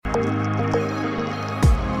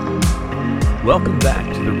Welcome back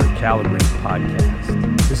to the RECALIBRATE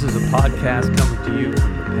podcast. This is a podcast coming to you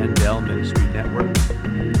from the Pendel Ministry Network,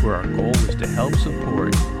 where our goal is to help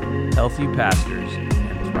support healthy pastors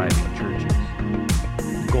and thriving churches.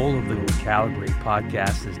 The goal of the RECALIBRATE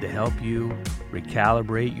podcast is to help you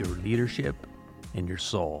recalibrate your leadership and your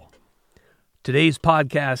soul. Today's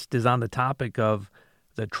podcast is on the topic of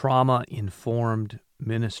the trauma-informed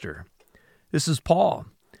minister. This is Paul.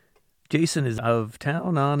 Jason is out of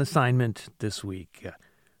town on assignment this week.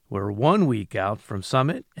 We're 1 week out from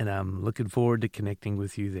Summit, and I'm looking forward to connecting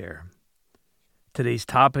with you there. Today's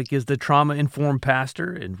topic is the trauma-informed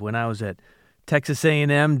pastor, and when I was at Texas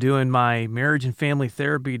A&M doing my marriage and family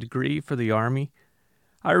therapy degree for the Army,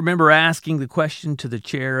 I remember asking the question to the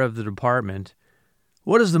chair of the department,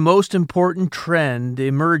 what is the most important trend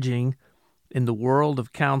emerging in the world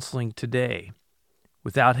of counseling today?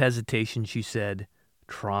 Without hesitation, she said,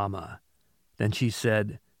 trauma. Then she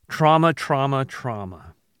said, trauma.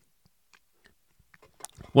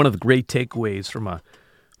 One of the great takeaways from a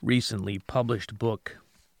recently published book,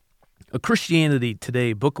 a Christianity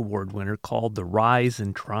Today Book Award winner called The Rise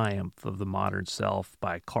and Triumph of the Modern Self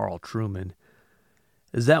by Carl Trueman,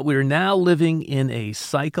 is that we are now living in a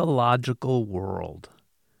psychological world.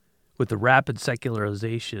 With the rapid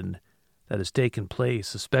secularization that has taken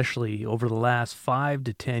place, especially over the last 5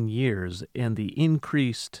 to 10 years, and the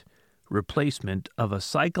increased replacement of a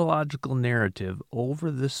psychological narrative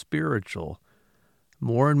over the spiritual,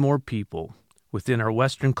 more and more people within our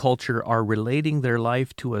Western culture are relating their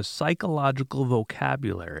life to a psychological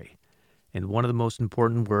vocabulary, and one of the most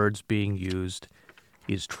important words being used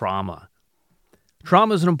is trauma.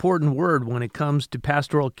 Trauma is an important word when it comes to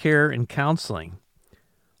pastoral care and counseling.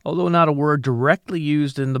 Although not a word directly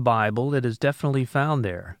used in the Bible, it is definitely found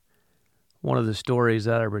there. One of the stories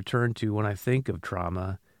that I return to when I think of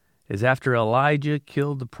trauma is after Elijah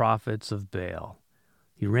killed the prophets of Baal.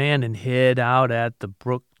 He ran and hid out at the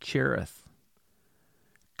brook Cherith.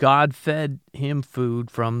 God fed him food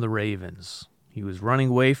from the ravens. He was running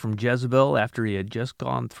away from Jezebel after he had just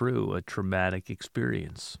gone through a traumatic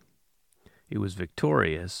experience. It was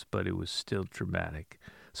victorious, but it was still traumatic.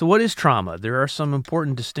 So what is trauma? There are some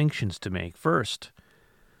important distinctions to make. First,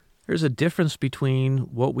 there's a difference between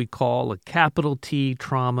what we call a capital T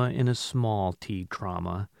trauma and a small t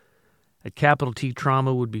trauma. A capital T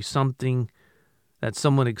trauma would be something that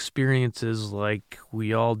someone experiences like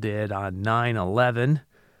we all did on 9/11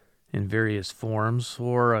 in various forms,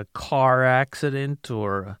 or a car accident,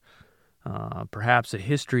 or perhaps a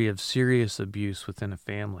history of serious abuse within a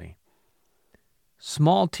family.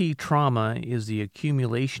 Small t trauma is the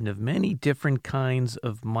accumulation of many different kinds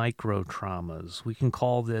of micro-traumas. We can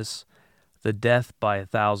call this the death by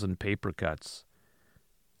 1,000 paper cuts.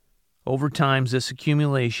 Over time, this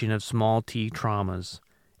accumulation of small t traumas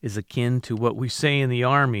is akin to what we say in the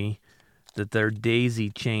Army, that they're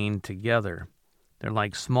daisy-chained together. They're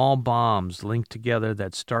like small bombs linked together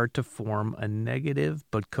that start to form a negative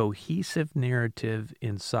but cohesive narrative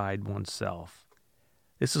inside oneself.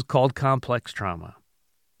 This is called complex trauma.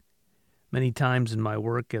 Many times in my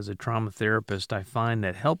work as a trauma therapist, I find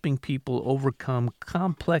that helping people overcome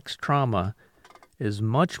complex trauma is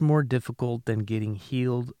much more difficult than getting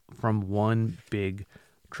healed from one big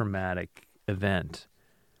traumatic event.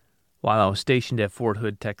 While I was stationed at Fort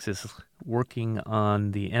Hood, Texas, working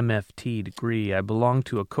on the MFT degree, I belonged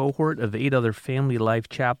to a cohort of 8 other family life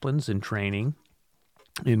chaplains in training.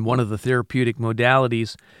 In one of the therapeutic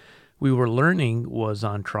modalities we were learning was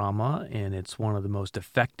on trauma, and it's one of the most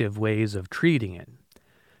effective ways of treating it.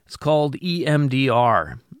 It's called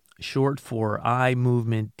EMDR, short for eye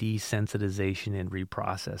movement desensitization and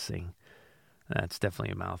reprocessing. That's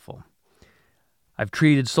definitely a mouthful. I've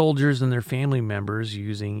treated soldiers and their family members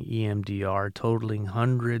using EMDR, totaling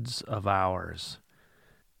hundreds of hours.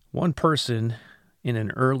 One person in an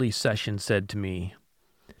early session said to me,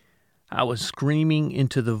 I was screaming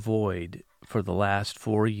into the void for the last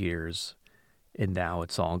 4 years, and now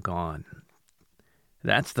it's all gone.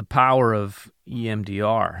 That's the power of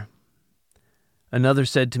EMDR. Another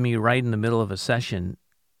said to me right in the middle of a session,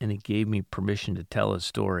 and he gave me permission to tell his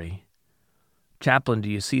story. Chaplain, do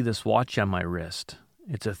you see this watch on my wrist?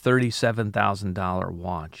 It's a $37,000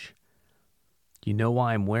 watch. Do you know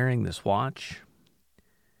why I'm wearing this watch?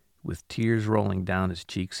 With tears rolling down his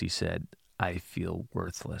cheeks, he said, I feel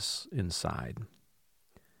worthless inside.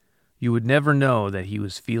 You would never know that he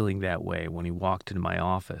was feeling that way when he walked into my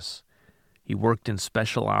office. He worked in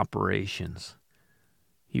special operations.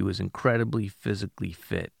 He was incredibly physically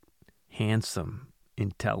fit, handsome,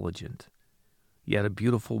 intelligent. He had a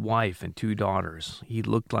beautiful wife and 2 daughters. He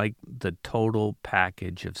looked like the total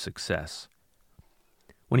package of success.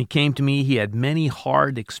 When he came to me, he had many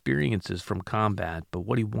hard experiences from combat, but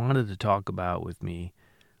what he wanted to talk about with me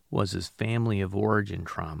was his family of origin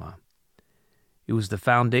trauma. It was the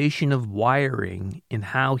foundation of wiring in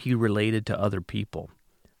how he related to other people.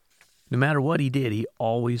 No matter what he did, he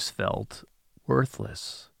always felt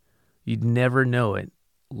worthless. You'd never know it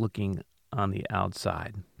looking on the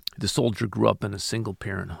outside. The soldier grew up in a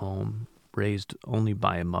single-parent home, raised only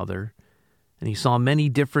by a mother, and he saw many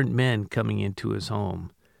different men coming into his home.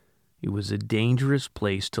 It was a dangerous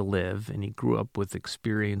place to live, and he grew up with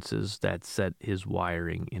experiences that set his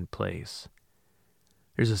wiring in place.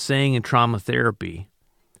 There's a saying in trauma therapy,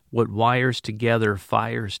 what wires together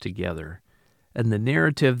fires together. And the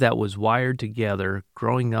narrative that was wired together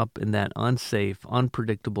growing up in that unsafe,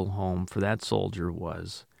 unpredictable home for that soldier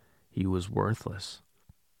was he was worthless.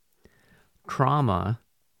 Trauma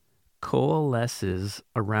coalesces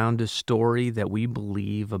around a story that we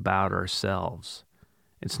believe about ourselves.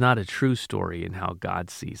 It's not a true story in how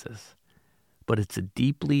God sees us, but it's a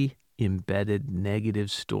deeply embedded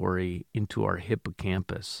negative story into our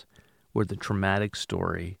hippocampus where the traumatic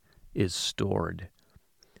story is stored.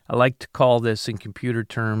 I like to call this in computer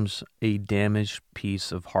terms a damaged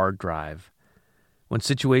piece of hard drive. When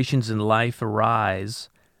situations in life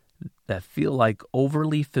arise that feel like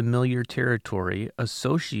overly familiar territory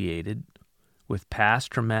associated with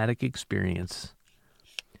past traumatic experience,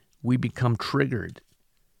 we become triggered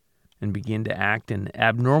and begin to act in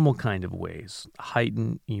abnormal kind of ways,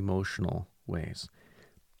 heightened emotional ways.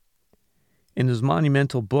 In his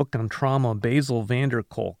monumental book on trauma, Bessel van der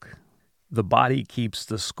Kolk, The Body Keeps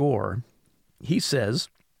the Score, he says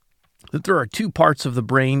that there are two parts of the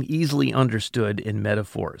brain easily understood in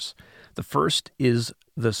metaphors. The first is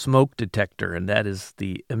the smoke detector, and that is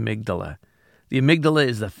the amygdala. The amygdala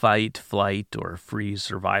is the fight, flight, or freeze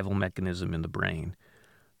survival mechanism in the brain.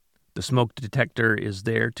 The smoke detector is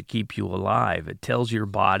there to keep you alive. It tells your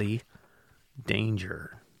body,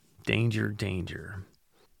 danger, danger, danger,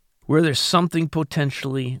 where there's something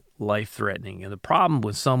potentially life-threatening. And the problem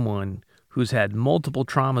with someone who's had multiple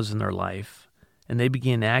traumas in their life and they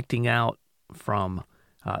begin acting out from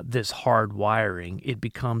this hard wiring, it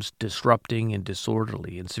becomes disrupting and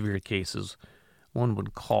disorderly. In severe cases, one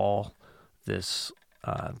would call this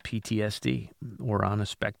PTSD or on a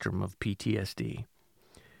spectrum of PTSD.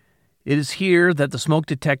 It is here that the smoke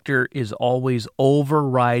detector is always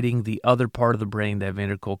overriding the other part of the brain that van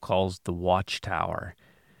der Kolk calls the watchtower.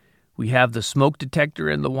 We have the smoke detector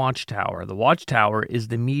and the watchtower. The watchtower is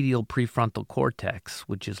the medial prefrontal cortex,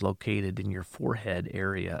 which is located in your forehead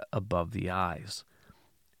area above the eyes.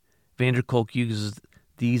 Van der Kolk uses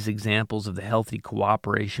these examples of the healthy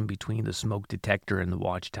cooperation between the smoke detector and the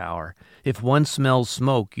watchtower. If one smells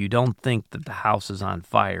smoke, you don't think that the house is on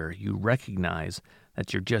fire. You recognize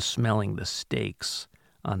that you're just smelling the steaks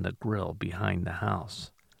on the grill behind the house.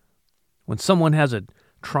 When someone has a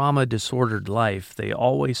trauma-disordered life, they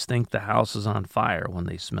always think the house is on fire when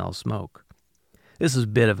they smell smoke. This is a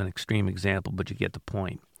bit of an extreme example, but you get the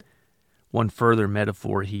point. One further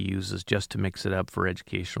metaphor he uses, just to mix it up for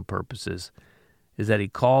educational purposes, is that he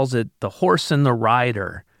calls it the horse and the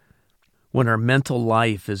rider. When our mental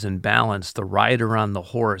life is in balance, the rider on the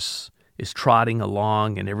horse is trotting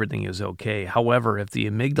along and everything is okay. However, if the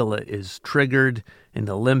amygdala is triggered and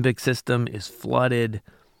the limbic system is flooded,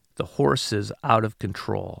 the horse is out of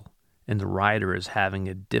control and the rider is having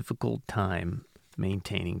a difficult time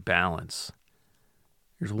maintaining balance.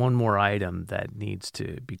 There's one more item that needs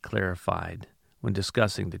to be clarified when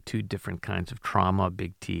discussing the two different kinds of trauma,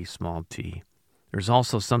 big T, small t. There's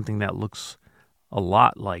also something that looks a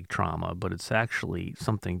lot like trauma, but it's actually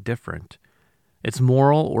something different. It's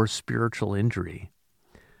moral or spiritual injury.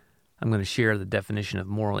 I'm going to share the definition of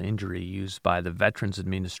moral injury used by the Veterans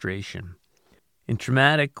Administration. In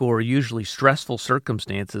traumatic or usually stressful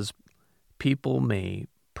circumstances, people may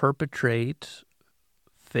perpetrate,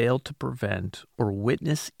 fail to prevent, or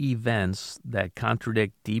witness events that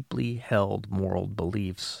contradict deeply held moral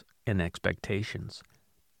beliefs and expectations.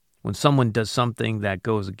 When someone does something that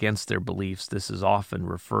goes against their beliefs, this is often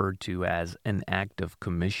referred to as an act of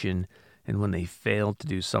commission. And when they fail to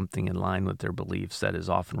do something in line with their beliefs, that is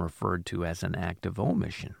often referred to as an act of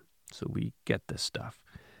omission. So we get this stuff.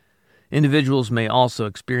 Individuals may also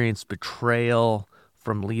experience betrayal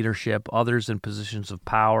from leadership, others in positions of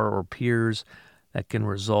power, or peers that can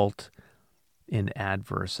result in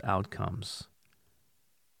adverse outcomes.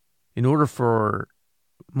 In order for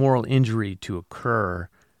moral injury to occur,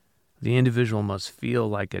 the individual must feel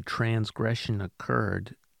like a transgression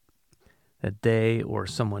occurred, that they or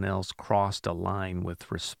someone else crossed a line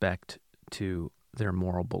with respect to their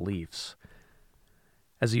moral beliefs.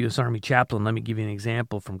 As a U.S. Army chaplain, let me give you an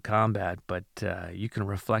example from combat, but you can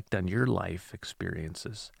reflect on your life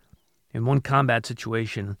experiences. In one combat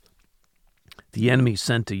situation, the enemy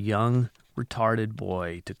sent a young, retarded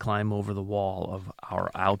boy to climb over the wall of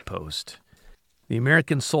our outpost. The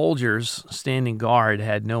American soldiers standing guard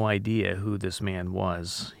had no idea who this man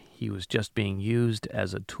was. He was just being used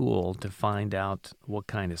as a tool to find out what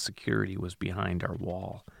kind of security was behind our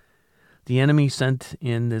wall. The enemy sent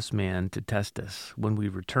in this man to test us. When we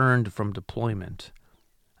returned from deployment,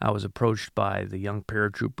 I was approached by the young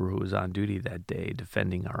paratrooper who was on duty that day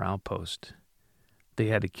defending our outpost. They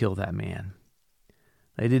had to kill that man.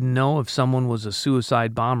 They didn't know if someone was a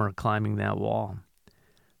suicide bomber climbing that wall.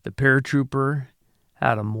 The paratrooper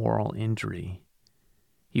had a moral injury.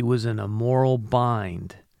 He was in a moral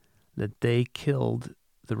bind that they killed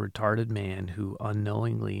the retarded man who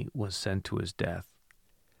unknowingly was sent to his death.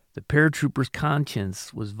 The paratrooper's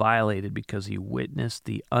conscience was violated because he witnessed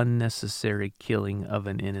the unnecessary killing of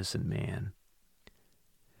an innocent man.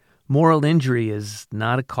 Moral injury is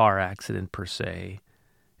not a car accident per se.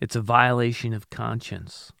 It's a violation of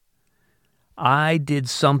conscience. I did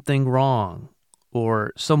something wrong,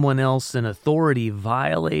 or someone else in authority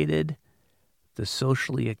violated the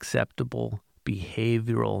socially acceptable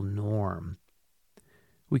behavioral norm.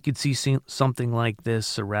 We could see something like this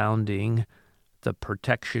surrounding the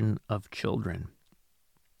protection of children.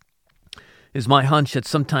 It's my hunch that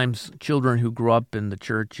sometimes children who grow up in the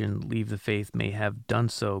church and leave the faith may have done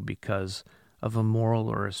so because of a moral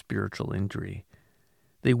or a spiritual injury.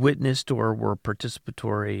 They witnessed or were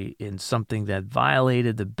participatory in something that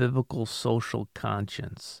violated the biblical social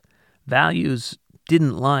conscience. Values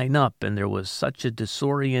didn't line up, and there was such a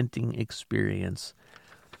disorienting experience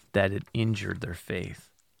that it injured their faith.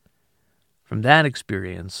 From that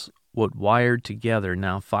experience, what wired together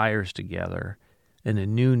now fires together in a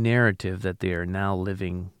new narrative that they are now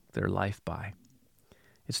living their life by.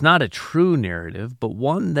 It's not a true narrative, but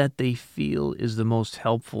one that they feel is the most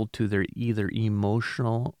helpful to their either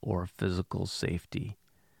emotional or physical safety.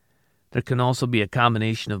 There can also be a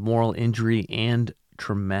combination of moral injury and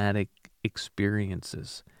traumatic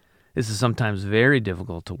experiences. This is sometimes very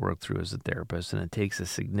difficult to work through as a therapist, and it takes a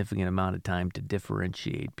significant amount of time to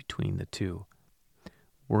differentiate between the two,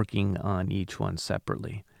 working on each one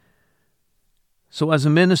separately. So as a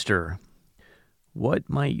minister, what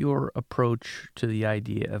might your approach to the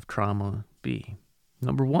idea of trauma be?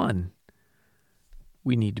 Number one,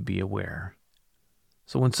 we need to be aware.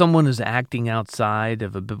 So when someone is acting outside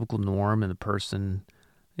of a biblical norm and the person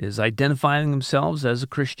is identifying themselves as a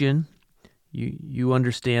Christian, you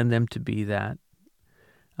understand them to be that,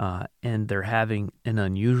 and they're having an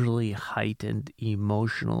unusually heightened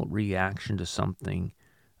emotional reaction to something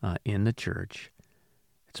in the church,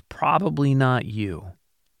 it's probably not you.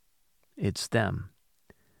 It's them.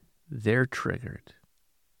 They're triggered.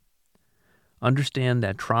 Understand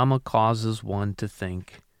that trauma causes one to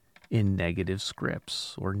think in negative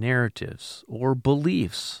scripts or narratives or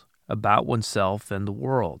beliefs about oneself and the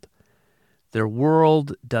world. Their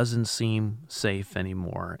world doesn't seem safe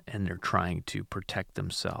anymore, and they're trying to protect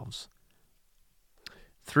themselves.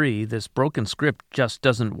 3, this broken script just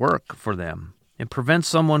doesn't work for them. It prevents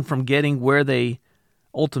someone from getting where they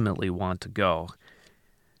ultimately want to go.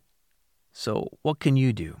 So what can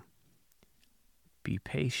you do? Be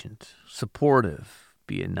patient, supportive,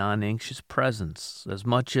 be a non-anxious presence as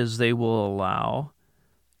much as they will allow.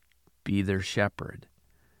 Be their shepherd.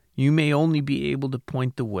 You may only be able to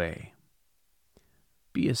point the way.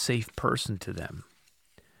 Be a safe person to them.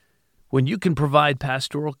 When you can provide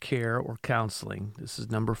pastoral care or counseling, this is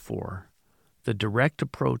number 4, the direct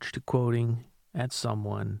approach to quoting at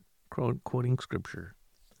someone, quoting Scripture,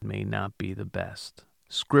 may not be the best.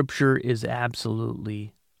 Scripture is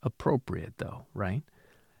absolutely appropriate, though, right?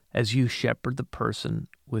 As you shepherd the person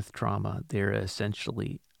with trauma, they're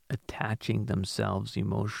essentially attaching themselves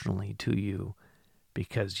emotionally to you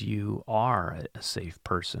because you are a safe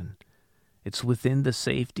person. It's within the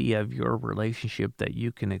safety of your relationship that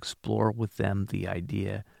you can explore with them the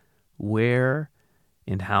idea where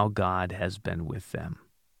and how God has been with them.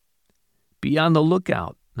 Be on the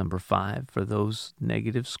lookout, number 5, for those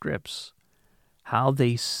negative scripts, how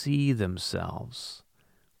they see themselves.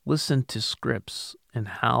 Listen to scripts and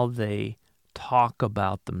how they talk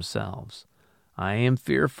about themselves. I am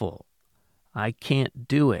fearful. I can't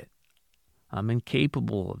do it. I'm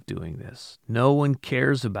incapable of doing this. No one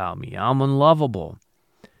cares about me. I'm unlovable.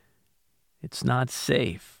 It's not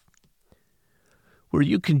safe. Where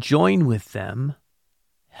you can join with them,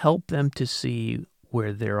 help them to see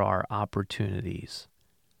where there are opportunities,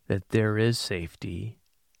 that there is safety,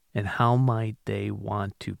 and how might they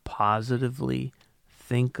want to positively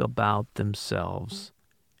think about themselves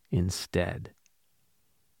instead.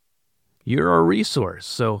 You're a resource.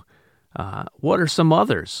 So what are some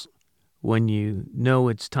others when you know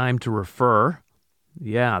it's time to refer?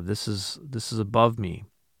 Yeah, this is above me,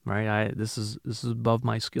 right? This is above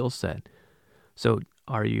my skill set. So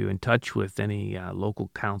are you in touch with any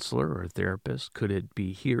local counselor or therapist? Could it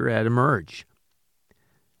be here at Emerge?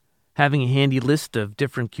 Having a handy list of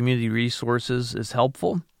different community resources is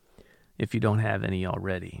helpful if you don't have any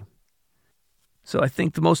already. So I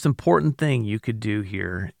think the most important thing you could do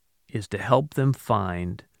here is to help them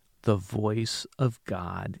find the voice of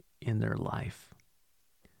God in their life.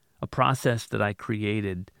 A process that I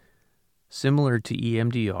created similar to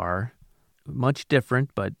EMDR, much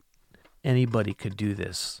different, but anybody could do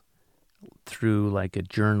this through like a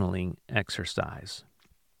journaling exercise.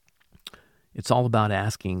 It's all about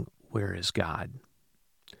asking, where is God?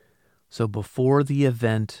 So before the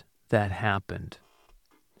event that happened,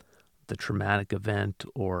 the traumatic event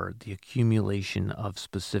or the accumulation of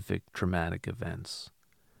specific traumatic events,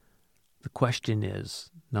 the question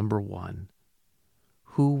is, number one,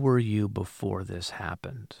 who were you before this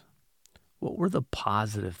happened? What were the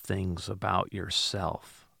positive things about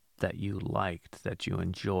yourself that you liked, that you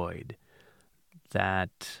enjoyed,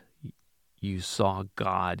 that you saw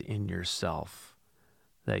God in yourself,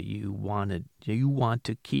 that you want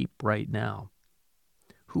to keep right now?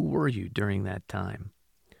 Who were you during that time?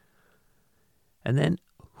 And then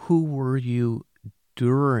who were you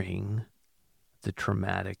during the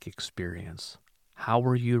traumatic experience? How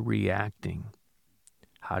were you reacting?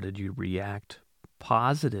 How did you react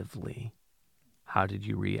positively? How did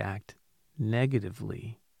you react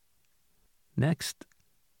negatively? Next,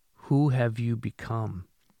 who have you become?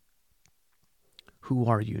 Who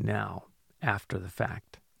are you now after the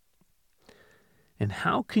fact? And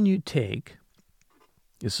how can you take,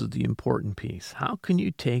 this is the important piece, how can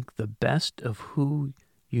you take the best of who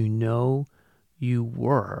you know you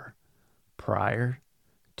were prior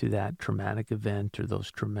to that traumatic event or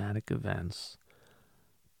those traumatic events,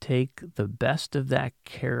 take the best of that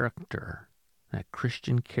character, that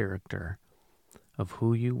Christian character of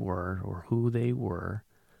who you were or who they were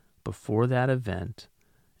before that event,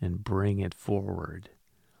 and bring it forward?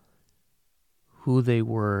 Who they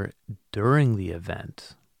were during the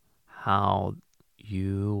event, how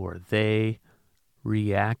you or they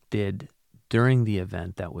reacted during the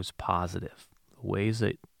event that was positive. The ways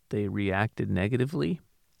that they reacted negatively,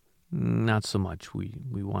 not so much. We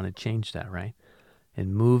want to change that, right?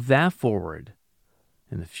 And move that forward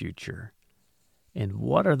in the future. And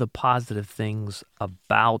what are the positive things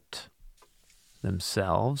about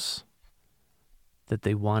themselves that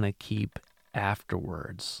they want to keep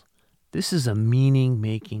afterwards? This is a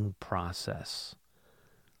meaning-making process.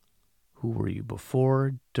 Who were you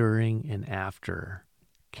before, during, and after?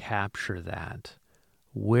 Capture that.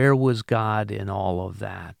 Where was God in all of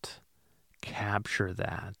that? Capture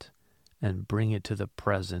that and bring it to the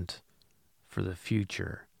present for the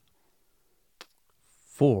future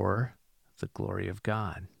for the glory of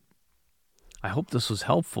God. I hope this was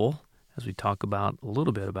helpful as we talk about a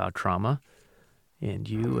little bit about trauma and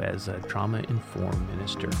you as a trauma-informed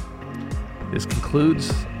minister. This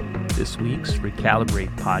concludes this week's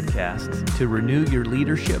Recalibrate podcast to renew your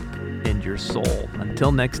leadership and your soul.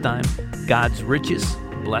 Until next time, God's richest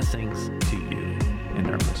blessings to you and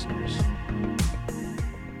our listeners.